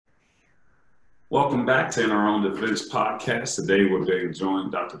Welcome back to In Our Own Defense podcast. Today we're being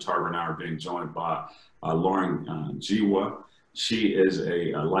joined, Dr. Tarver and I are being joined by Lauren Jiwa. She is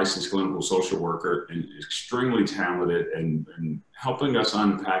a licensed clinical social worker and extremely talented in helping us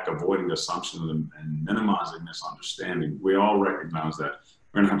unpack avoiding assumptions and minimizing misunderstanding. We all recognize that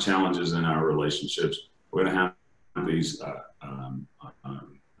we're going to have challenges in our relationships. We're going to have these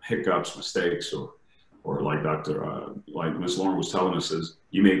hiccups, mistakes, or like like Ms. Lauren was telling us, is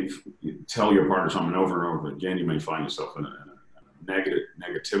you may tell your partner something over and over again. You may find yourself in a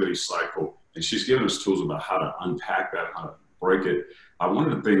negativity cycle. And she's given us tools about how to unpack that, how to break it.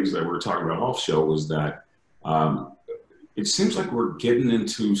 One of the things that we were talking about off show was that it seems like we're getting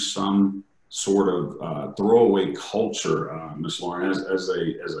into some sort of throwaway culture, Ms. Lauren, as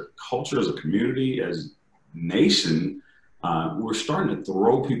a culture, as a community, as a nation. We're starting to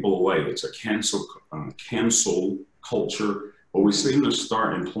throw people away. It's a cancel culture, but we seem to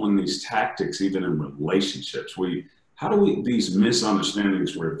start employing these tactics even in relationships. How do these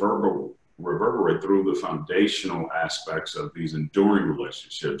misunderstandings reverberate through the foundational aspects of these enduring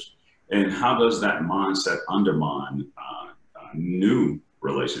relationships, and how does that mindset undermine new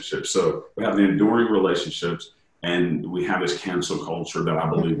relationships? So we have the enduring relationships, and we have this cancel culture that I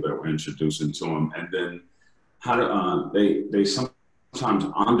believe that we're introducing to them, and then how do they sometimes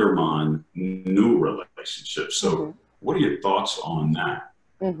undermine new relationships. So what are your thoughts on that?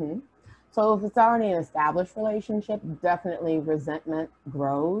 So if it's already an established relationship, definitely resentment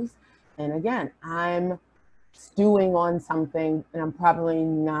grows. And again, I'm stewing on something and I'm probably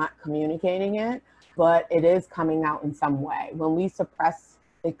not communicating it, but it is coming out in some way. When we suppress,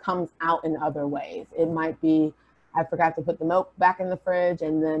 it comes out in other ways. It might be, I forgot to put the milk back in the fridge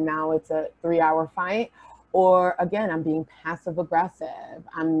and then now it's a 3-hour fight. Or again, I'm being passive aggressive,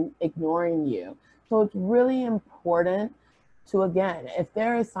 I'm ignoring you. So it's really important to, again, if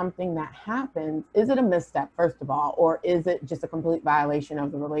there is something that happens, is it a misstep, first of all, or is it just a complete violation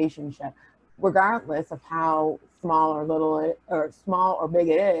of the relationship? Regardless of how small or little or small or big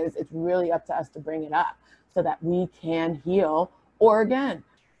it is, it's really up to us to bring it up so that we can heal, or again,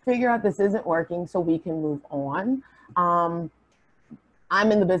 figure out this isn't working so we can move on. I'm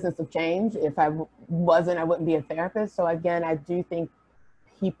in the business of change. If I wasn't, I wouldn't be a therapist. So again, I do think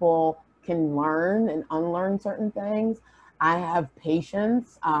people can learn and unlearn certain things. I have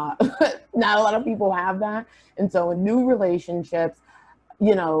patience. Not a lot of people have that. And so in new relationships,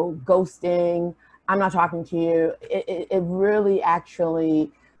 ghosting, I'm not talking to you, it really actually,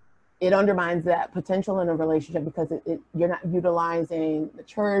 it undermines that potential in a relationship because you're not utilizing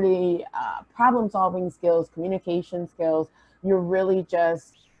maturity, problem-solving skills, communication skills. You're really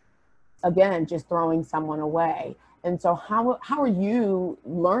just throwing someone away. And so how are you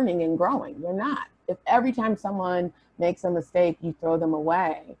learning and growing? You're not. If every time someone makes a mistake, you throw them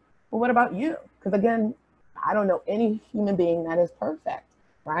away, well, what about you? Because again, I don't know any human being that is perfect,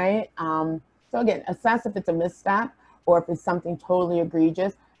 right? So again, assess if it's a misstep or if it's something totally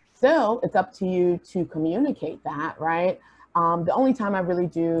egregious. Still, it's up to you to communicate that, right? The only time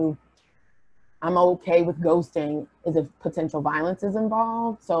I'm okay with ghosting is if potential violence is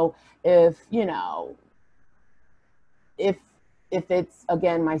involved. So if it's,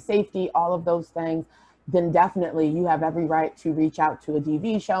 again, my safety, all of those things, then definitely you have every right to reach out to a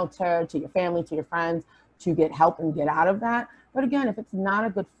DV shelter, to your family, to your friends, to get help and get out of that. But again, if it's not a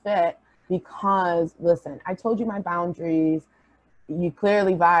good fit, because listen, I told you my boundaries, you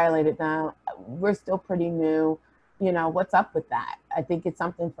clearly violated them, we're still pretty new. What's up with that? I think it's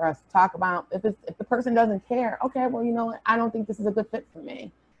something for us to talk about. If the person doesn't care, okay, well, you know what? I don't think this is a good fit for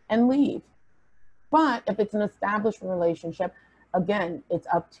me, and leave. But if it's an established relationship, again, it's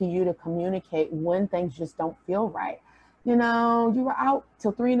up to you to communicate when things just don't feel right. You were out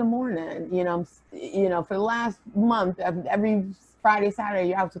till 3 a.m. For the last month, every Friday, Saturday,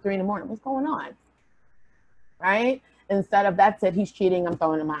 you're out till 3 a.m. What's going on? Right? Instead of, that's it, he's cheating, I'm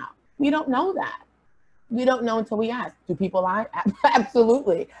throwing him out. We don't know that. We don't know until we ask. Do people lie?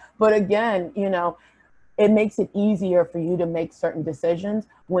 Absolutely. But again, it makes it easier for you to make certain decisions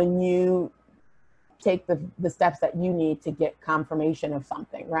when you take the steps that you need to get confirmation of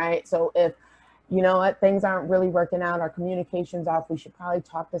something, right? So if, things aren't really working out, our communication's off, we should probably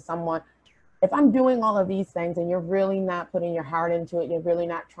talk to someone. If I'm doing all of these things and you're really not putting your heart into it, you're really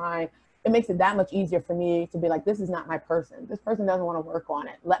not trying, it makes it that much easier for me to be like, this is not my person. This person doesn't want to work on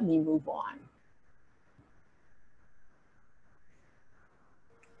it. Let me move on.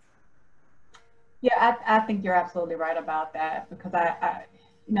 Yeah, I think you're absolutely right about that, because I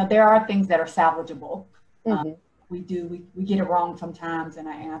there are things that are salvageable. We get it wrong sometimes, and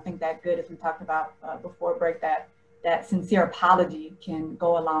I think that good, as we talked about before break, that that sincere apology can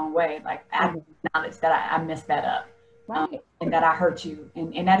go a long way. Like I acknowledge that I messed that up, and that I hurt you,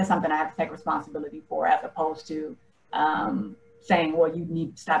 and that is something I have to take responsibility for, as opposed to saying, well, you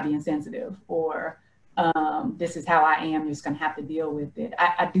need to stop being sensitive, or this is how I am, you're just going to have to deal with it.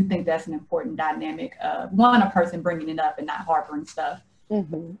 I do think that's an important dynamic of one, a person bringing it up and not harboring stuff. I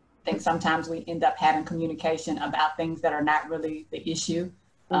think sometimes we end up having communication about things that are not really the issue.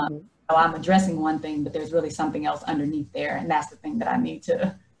 So I'm addressing one thing, but there's really something else underneath there. And that's the thing that I need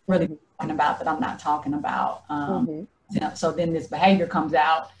to really be talking about, that I'm not talking about. So then this behavior comes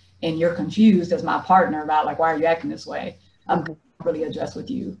out and you're confused as my partner about, like, why are you acting this way? I'm really address with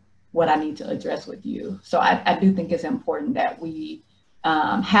you what I need to address with you. So I do think it's important that we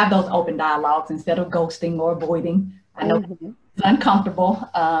have those open dialogues instead of ghosting or avoiding. I know it's uncomfortable.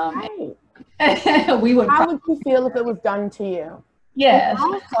 We would. How would you feel if it was done to you? Yes.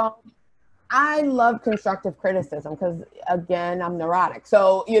 Also, I love constructive criticism because, again, I'm neurotic.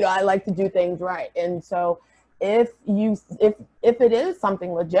 So, you know, I like to do things right. And so if it is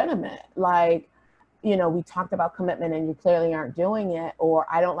something legitimate, like, you know, we talked about commitment and you clearly aren't doing it, or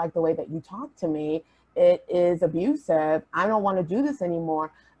I don't like the way that you talk to me, it is abusive, I don't want to do this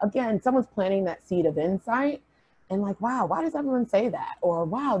anymore. Again, someone's planting that seed of insight and like, wow, why does everyone say that? Or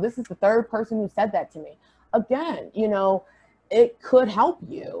wow, this is the third person who said that to me. Again, you know, it could help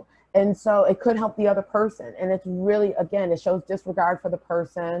you. And so it could help the other person. And it's really, again, it shows disregard for the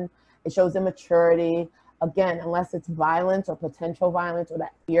person. It shows immaturity. Again, unless it's violence or potential violence or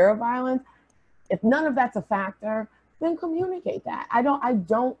that fear of violence, if none of that's a factor, then communicate that. I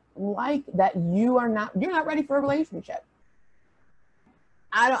don't like that you're not ready for a relationship.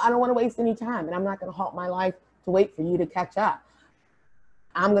 I don't want to waste any time, and I'm not going to halt my life to wait for you to catch up.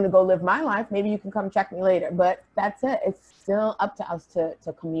 I'm going to go live my life. Maybe you can come check me later, but that's it. It's still up to us to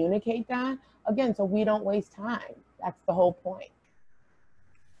communicate that, again, so we don't waste time. That's the whole point.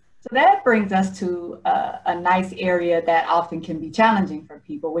 So that brings us to a nice area that often can be challenging for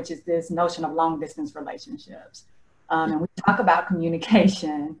people, which is this notion of long distance relationships. And we talk about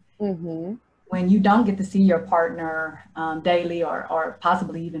communication. When you don't get to see your partner daily or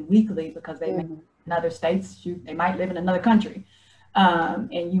possibly even weekly because they may live in other states, they might live in another country,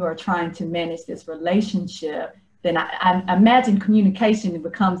 and you are trying to manage this relationship, then I imagine communication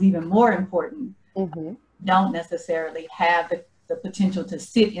becomes even more important. Don't necessarily have the potential to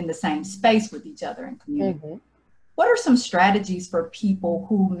sit in the same space with each other and communicate. What are some strategies for people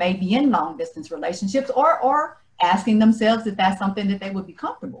who may be in long distance relationships or asking themselves if that's something that they would be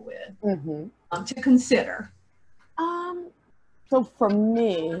comfortable with to consider? So for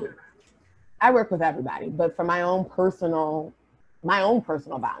me, I work with everybody, but for my own personal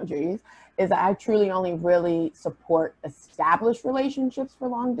boundaries is that I truly only really support established relationships for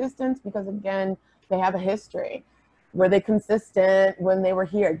long distance because, again, they have a history. Were they consistent when they were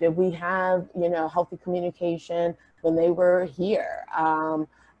here? Did we have, you know, healthy communication when they were here?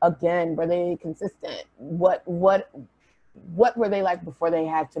 Again, were they consistent? What were they like before they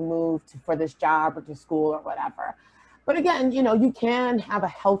had to move for this job or to school or whatever? But again, you know, you can have a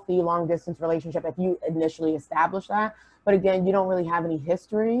healthy long distance relationship if you initially establish that. But again, you don't really have any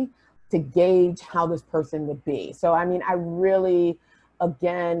history to gauge how this person would be. So, I mean, I really,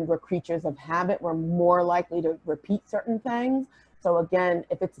 again, we're creatures of habit. We're more likely to repeat certain things. So again,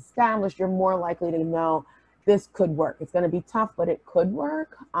 if it's established, you're more likely to know this could work. It's going to be tough, but it could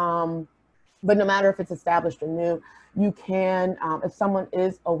work. But no matter if it's established or new, you can, if someone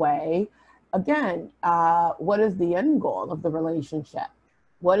is away, again, what is the end goal of the relationship?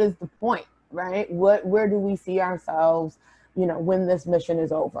 What is the point, right? Where do we see ourselves, you know, when this mission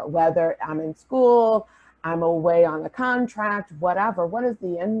is over? Whether I'm in school, I'm away on a contract, whatever. What is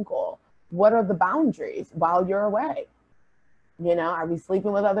the end goal? What are the boundaries while you're away? You know, are we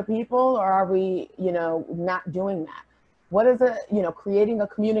sleeping with other people or are we, you know, not doing that? What is it, you know, creating a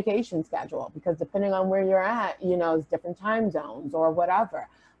communication schedule? Because depending on where you're at, you know, it's different time zones or whatever.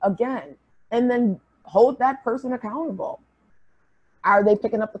 Again, and then hold that person accountable. Are they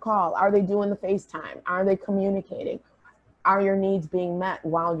picking up the call? Are they doing the FaceTime? Are they communicating? Are your needs being met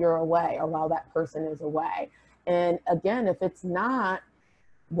while you're away or while that person is away? And again, if it's not,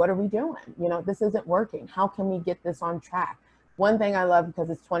 what are we doing? You know, this isn't working. How can we get this on track? One thing I love, because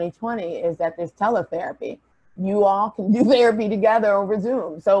it's 2020, is that there's teletherapy. You all can do therapy together over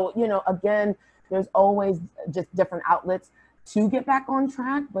Zoom. So, you know, again, there's always just different outlets to get back on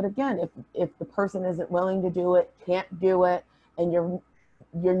track. But again, if the person isn't willing to do it, can't do it, and your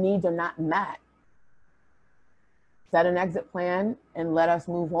needs are not met, set an exit plan and let us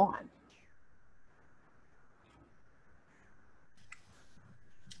move on.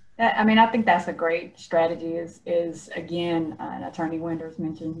 I mean, I think that's a great strategy is again, and Attorney Winters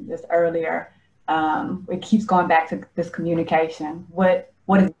mentioned this earlier. It keeps going back to this communication. What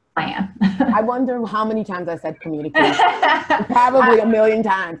is the plan? I wonder how many times I said communication. Probably a million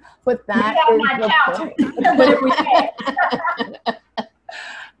times. But that is the point. But if we did,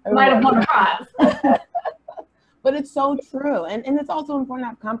 might have won a prize. But it's so true. And it's also important to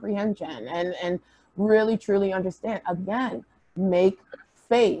have comprehension and really truly understand. Again, make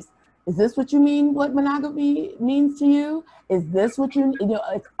space. Is this what you mean, what monogamy means to you? Is this what you know,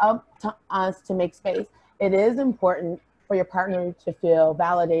 it's up to us to make space. It is important for your partner to feel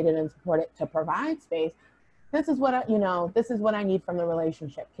validated and supported, to provide space. This is what this is what I need from the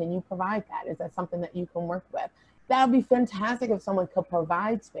relationship. Can you provide that? Is that something that you can work with? That would be fantastic if someone could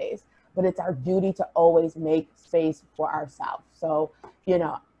provide space, but it's our duty to always make space for ourselves. So,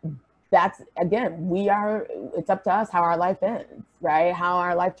 that's, again, it's up to us how our life ends, right? How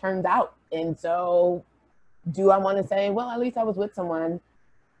our life turns out. And so do I want to say, well, at least I was with someone,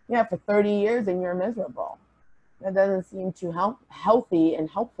 for 30 years and you're miserable? That doesn't seem too healthy and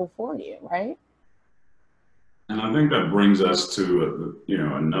helpful for you, right? And I think that brings us to,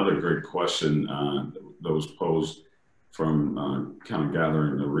 another great question that was posed from kind of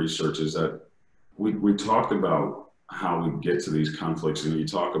gathering the research, is that we talked about how we get to these conflicts, and you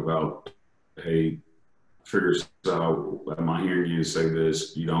talk about, hey, figure out, am I hearing you say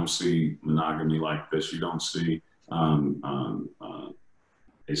this? You don't see monogamy like this. You don't see a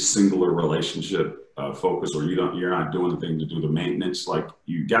singular relationship focus, or you're not doing the thing to do the maintenance. Like,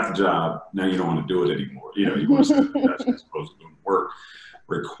 you got the job, now you don't want to do it anymore. You want to spend as opposed to doing work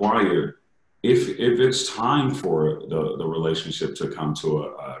required. If it's time for the relationship to come to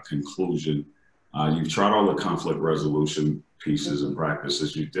a conclusion, you've tried all the conflict resolution pieces and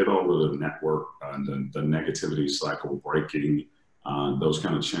practices. You did all of the network and the negativity cycle breaking, those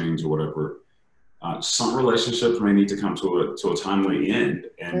kind of chains or whatever. Some relationships may need to come to a timely end.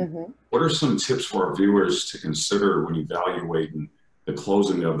 And what are some tips for our viewers to consider when evaluating the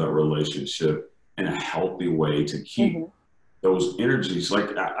closing of that relationship in a healthy way to keep those energies?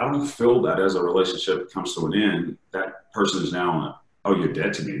 Like, I don't feel that as a relationship comes to an end, that person is now oh, you're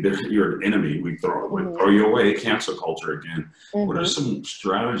dead to me. You're an enemy. We throw you away. Cancel culture again. What are some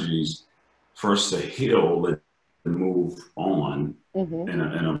strategies for us to heal and move on in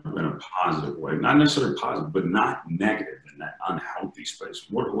a positive way? Not necessarily positive, but not negative, in that unhealthy space.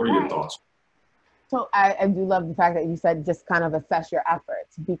 What are your thoughts? So I do love the fact that you said just kind of assess your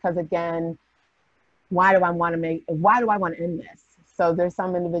efforts, because again, why do I want to end this? So there's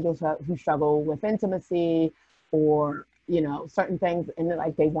some individuals who struggle with intimacy, or certain things, and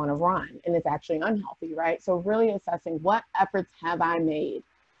like they want to run, and it's actually unhealthy, right? So really assessing, what efforts have I made?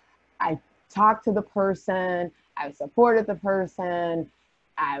 I talked to the person, I supported the person,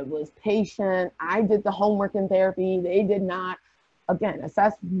 I was patient, I did the homework in therapy, they did not. Again,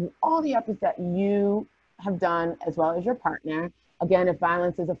 assess all the efforts that you have done, as well as your partner. Again, if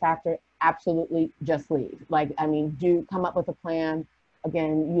violence is a factor, absolutely just leave. Do come up with a plan.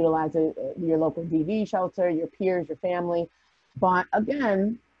 Again, utilize your local DV shelter, your peers, your family. But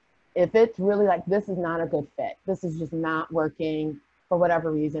again, if it's really like, this is not a good fit, this is just not working for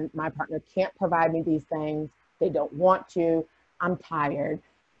whatever reason, my partner can't provide me these things, they don't want to, I'm tired,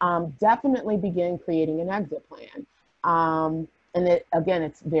 definitely begin creating an exit plan. And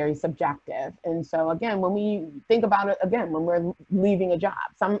it's very subjective. And so again, when we think about it, again, when we're leaving a job,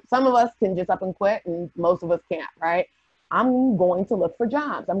 some of us can just up and quit, and most of us can't, right? I'm going to look for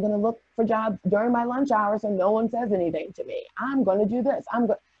jobs. I'm going to look for jobs during my lunch hours so no one says anything to me. I'm going to do this.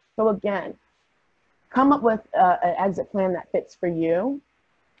 So again, come up with an exit plan that fits for you,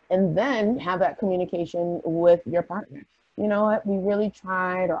 and then have that communication with your partner. You know what, we really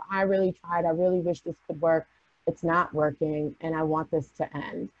tried, or I really tried. I really wish this could work. It's not working, and I want this to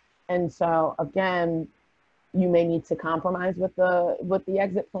end. And so again, you may need to compromise with the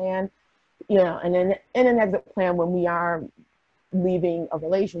exit plan. And then in an exit plan, when we are leaving a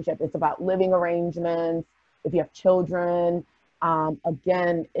relationship, it's about living arrangements. If you have children,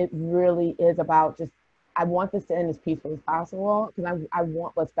 again, it really is about just, I want this to end as peaceful as possible, because I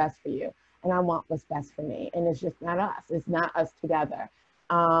want what's best for you, and I want what's best for me. And it's just not us. It's not us together.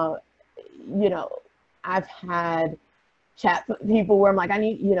 I've had chats with people where I'm like,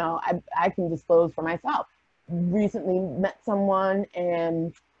 I can disclose for myself. Recently met someone,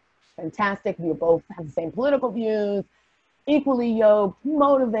 and fantastic. We both have the same political views, equally yoked,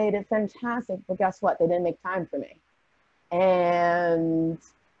 motivated, fantastic. But guess what? They didn't make time for me. And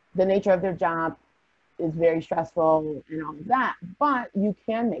the nature of their job is very stressful and all of that, but you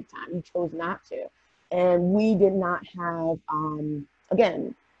can make time. You chose not to. And we did not have,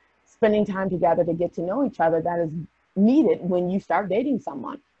 again, spending time together to get to know each other that is needed when you start dating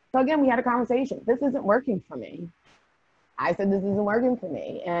someone. So again, we had a conversation. This isn't working for me. I said, this isn't working for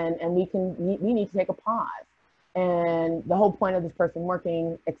me. And we need to take a pause. And the whole point of this person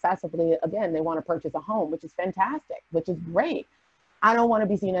working excessively, again, they want to purchase a home, which is fantastic, which is great. I don't want to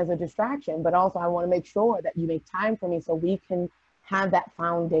be seen as a distraction, but also I want to make sure that you make time for me so we can have that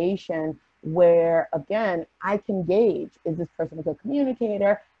foundation where, again, I can gauge, is this person a good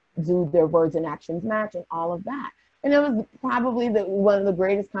communicator? Do their words and actions match, and all of that? And it was probably one of the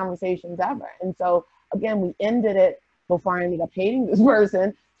greatest conversations ever. And so, again, we ended it before I ended up hating this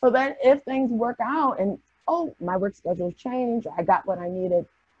person, so that if things work out and, oh, my work schedule's changed, I got what I needed,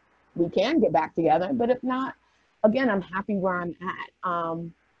 we can get back together. But if not, again, I'm happy where I'm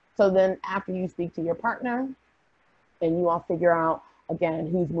at. So then after you speak to your partner and you all figure out, again,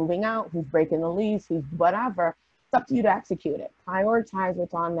 who's moving out, who's breaking the lease, who's whatever, it's up to you to execute it. Prioritize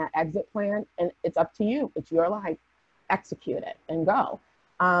what's on that exit plan, and it's up to you. It's your life. Execute it and go.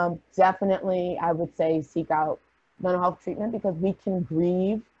 Definitely, I would say seek out mental health treatment, because we can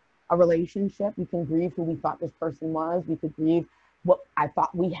grieve a relationship. We can grieve who we thought this person was. We could grieve what I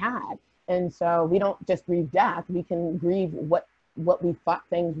thought we had. And so we don't just grieve death. We can grieve what we thought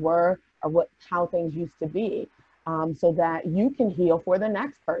things were, or how things used to be, so that you can heal for the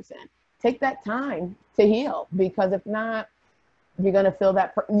next person. Take that time to heal, because if not, you're going to fill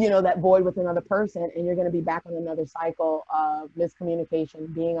that void with another person, and you're going to be back on another cycle of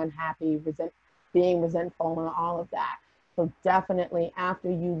miscommunication, being unhappy, being resentful, and all of that. So definitely, after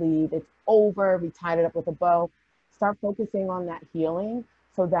you leave, it's over. We tied it up with a bow. Start focusing on that healing,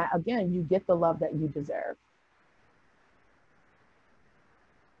 so that, again, you get the love that you deserve.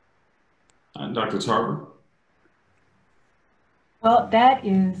 Dr. Tarver? Well, that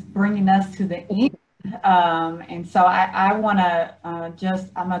is bringing us to the end. And so I want to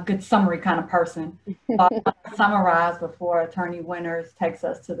I'm a good summary kind of person. So I want to summarize before Attorney Winters takes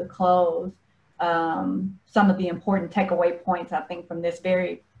us to the close. Some of the important takeaway points, I think, from this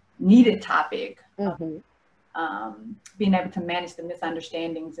very needed topic. Being able to manage the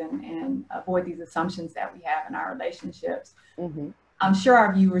misunderstandings and avoid these assumptions that we have in our relationships. I'm sure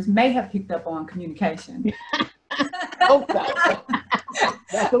our viewers may have picked up on communication. Hope so.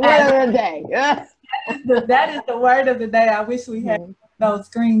 That's the word of the day. That is the word of the day. I wish we had those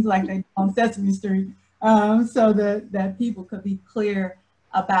screens like they do on Sesame Street, so that people could be clear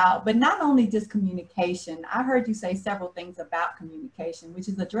about, but not only just communication. I heard you say several things about communication, which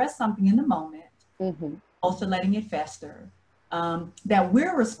is address something in the moment, also letting it fester, that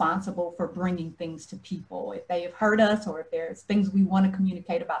we're responsible for bringing things to people. If they have hurt us, or if there's things we want to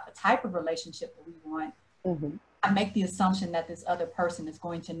communicate about the type of relationship that we want, I make the assumption that this other person is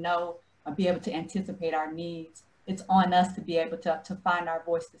going to know or be able to anticipate our needs. It's on us to be able to find our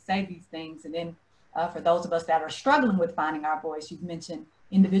voice to say these things. And then for those of us that are struggling with finding our voice, you've mentioned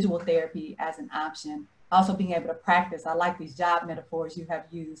individual therapy as an option. Also being able to practice. I like these job metaphors you have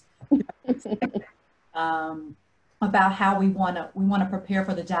used about how we want to prepare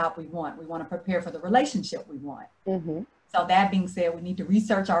for the job we want. We want to prepare for the relationship we want. So that being said, we need to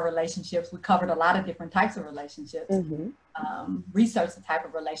research our relationships. We covered a lot of different types of relationships. Research the type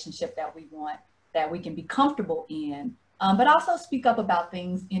of relationship that we want, that we can be comfortable in, but also speak up about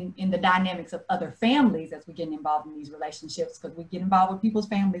things in the dynamics of other families as we get involved in these relationships, because we get involved with people's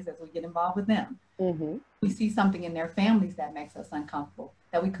families as we get involved with them. We see something in their families that makes us uncomfortable,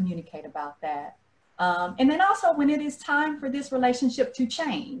 that we communicate about that. And then also when it is time for this relationship to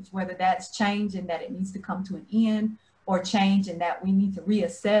change, whether that's change in that it needs to come to an end, or change in that we need to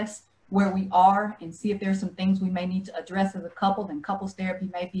reassess where we are and see if there's some things we may need to address as a couple, then couples therapy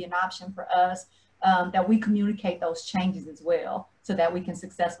may be an option for us, that we communicate those changes as well, so that we can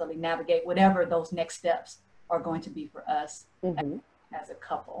successfully navigate whatever those next steps are going to be for us as a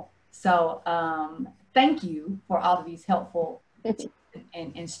couple. So thank you for all of these helpful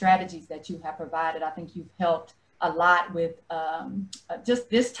and strategies that you have provided. I think you've helped a lot with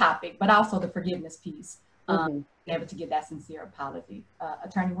just this topic, but also the forgiveness piece. Being able to give that sincere apology.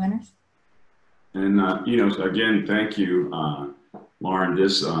 Attorney Winters? And, again, thank you, Lauren.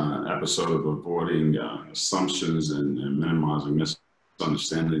 This episode of Avoiding Assumptions and Minimizing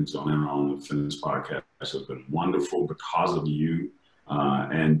Misunderstandings on our own Fitness podcast has been wonderful because of you.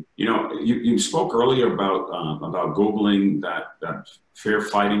 And, you spoke earlier about Googling that fair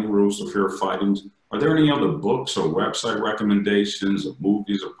fighting rules, the fair fighting. Are there any other books or website recommendations or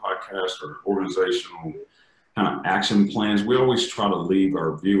movies or podcasts or organizational kind of action plans? We always try to leave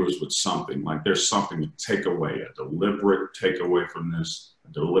our viewers with something, like there's something to take away, a deliberate takeaway from this,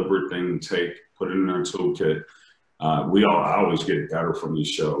 a deliberate thing to put it in their toolkit. I always get better from these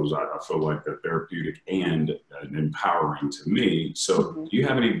shows. I feel like they're therapeutic and empowering to me. So do you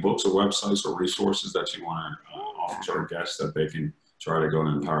have any books or websites or resources that you want to offer to our guests that they can try to go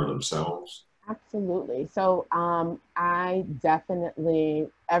and empower themselves? Absolutely. So I definitely,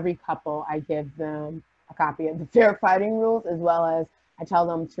 every couple, I give them a copy of the Fair Fighting Rules, as well as I tell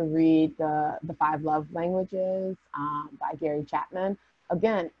them to read the Five Love Languages by Gary Chapman.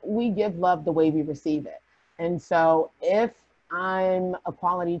 Again, we give love the way we receive it. And so if I'm a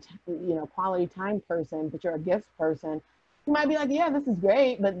quality time person, but you're a gifts person, you might be like, yeah, this is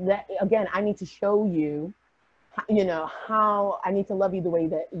great. But that, again, I need to show you, how I need to love you the way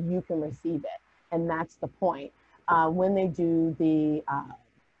that you can receive it. And that's the point. When they do the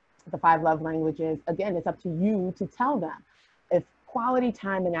Five Love Languages, again, it's up to you to tell them. If quality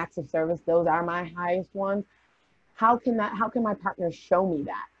time and acts of service, those are my highest ones, how can my partner show me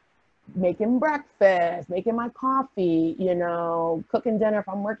that? Making breakfast, making my coffee, cooking dinner if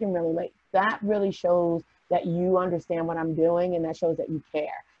I'm working really late. That really shows that you understand what I'm doing, and that shows that you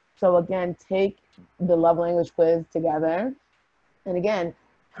care. So again, take the love language quiz together. And again,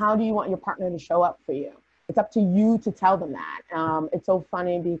 how do you want your partner to show up for you? It's up to you to tell them that. It's so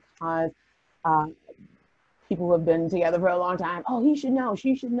funny because people who have been together for a long time, oh, he should know,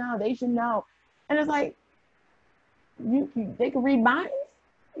 she should know, they should know. And it's like, they can read minds.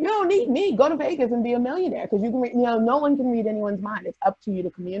 You don't need me. Go to Vegas and be a millionaire, because you can read, no one can read anyone's mind. It's up to you to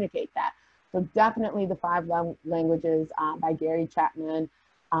communicate that. So definitely the Five Love Languages by Gary Chapman.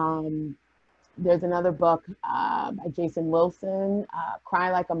 There's another book by Jason Wilson,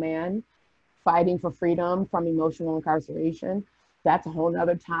 Cry Like a Man, Fighting for Freedom from Emotional Incarceration. That's a whole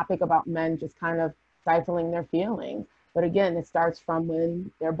nother topic about men just kind of stifling their feelings. But again, it starts from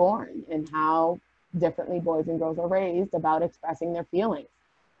when they're born and how differently boys and girls are raised about expressing their feelings.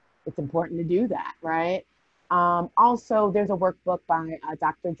 It's important to do that, right? Also, there's a workbook by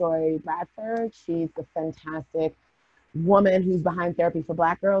Dr. Joy Bradford. She's the fantastic woman who's behind Therapy for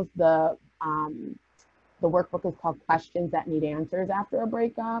Black Girls. The workbook is called Questions That Need Answers After a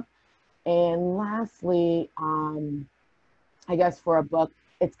Breakup. And lastly, I guess for a book,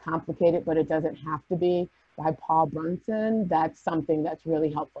 it's complicated, but it doesn't have to be, by Paul Brunson. That's something that's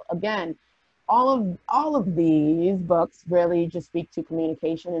really helpful. Again, all of these books really just speak to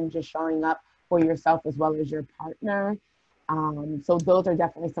communication and just showing up for yourself as well as your partner. So those are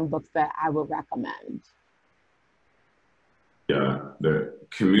definitely some books that I would recommend. Yeah, the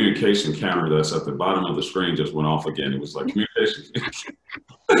communication counter that's at the bottom of the screen just went off again. It was like communication.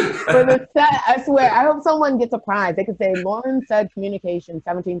 For the set, I swear, I hope someone gets a prize. They could say, Lauren said communication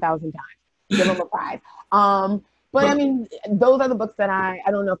 17,000 times. Give them a prize. But I mean, those are the books that I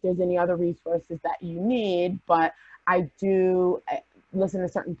don't know if there's any other resources that you need, but I do listen to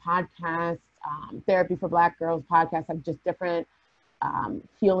certain podcasts. Therapy for Black Girls podcasts have just different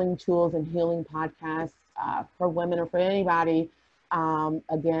healing tools and healing podcasts for women or for anybody.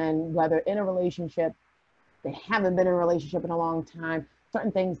 Again, whether in a relationship, they haven't been in a relationship in a long time,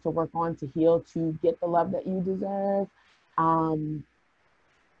 certain things to work on to heal, to get the love that you deserve.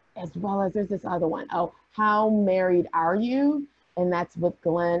 As well as there's this other one, How Married Are You? And that's with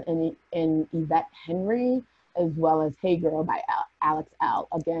Glenn and Yvette Henry, as well as Hey Girl by Alex L.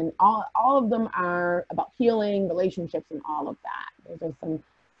 Again, all of them are about healing, relationships, and all of that. Those are some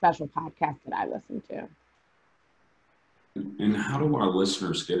special podcasts that I listen to. And how do our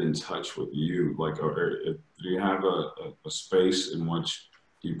listeners get in touch with you? Like, do you have a space in which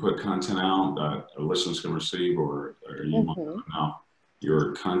you put content out that our listeners can receive, or you want to know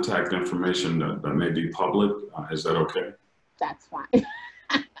your contact information that may be public? Is that okay? That's fine.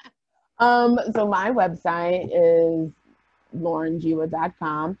 So my website is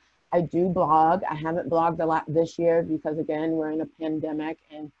laurenjiwa.com. I do blog. I haven't blogged a lot this year because, again, we're in a pandemic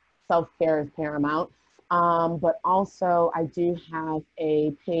and self-care is paramount. But also I do have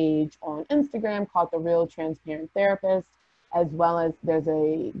a page on Instagram called The Real Transparent Therapist, as well as there's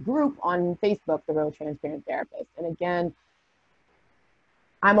a group on Facebook, The Real Transparent Therapist. And again,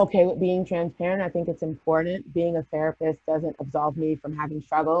 I'm okay with being transparent. I think it's important. Being a therapist doesn't absolve me from having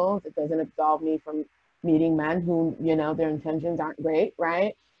struggles. It doesn't absolve me from meeting men who, their intentions aren't great,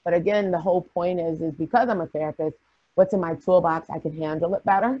 right? But again, the whole point is because I'm a therapist, what's in my toolbox, I can handle it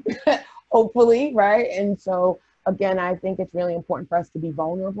better, hopefully, right? And so, again, I think it's really important for us to be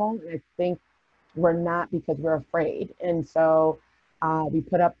vulnerable. And I think we're not, because we're afraid. And so we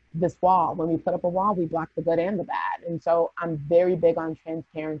put up this wall. When we put up a wall, we block the good and the bad. And so I'm very big on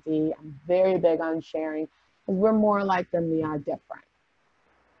transparency. I'm very big on sharing, because we're more alike than we are different.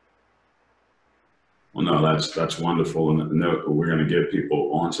 Well, no, that's wonderful, and no, we're going to get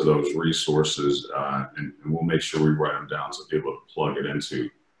people onto those resources, and we'll make sure we write them down so people to plug it into.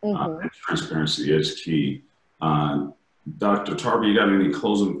 And transparency is key. Dr. Tarver, you got any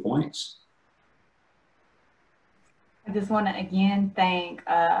closing points? I just want to again thank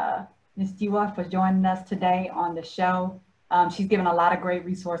Ms. Jiwa for joining us today on the show. She's given a lot of great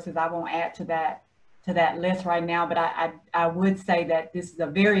resources. I won't add to that list right now, but I would say that this is a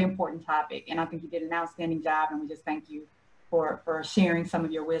very important topic, and I think you did an outstanding job, and we just thank you for sharing some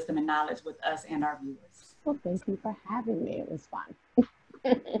of your wisdom and knowledge with us and our viewers. Well, thank you for having me. It was fun.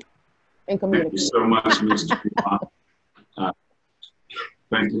 And thank you so much, Ms. Jiwa.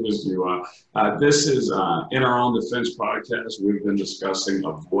 Thank you, Ms. Jiwa. This is In Our Own Defense podcast. We've been discussing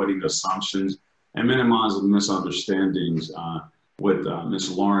avoiding assumptions and minimizing misunderstandings with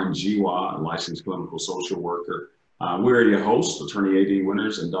Ms. Lauren Jiwa, a licensed clinical social worker. We're your hosts, Attorney A.D.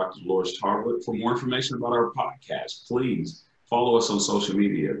 Winters and Dr. Dolores Tarver. For more information about our podcast, please follow us on social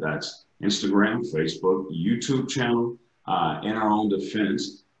media. That's Instagram, Facebook, YouTube channel, In Our Own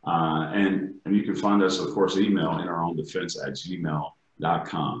Defense. And you can find us, of course, email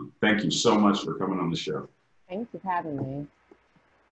inourown.defense@gmail.com. Thank you so much for coming on the show. Thank you for having me.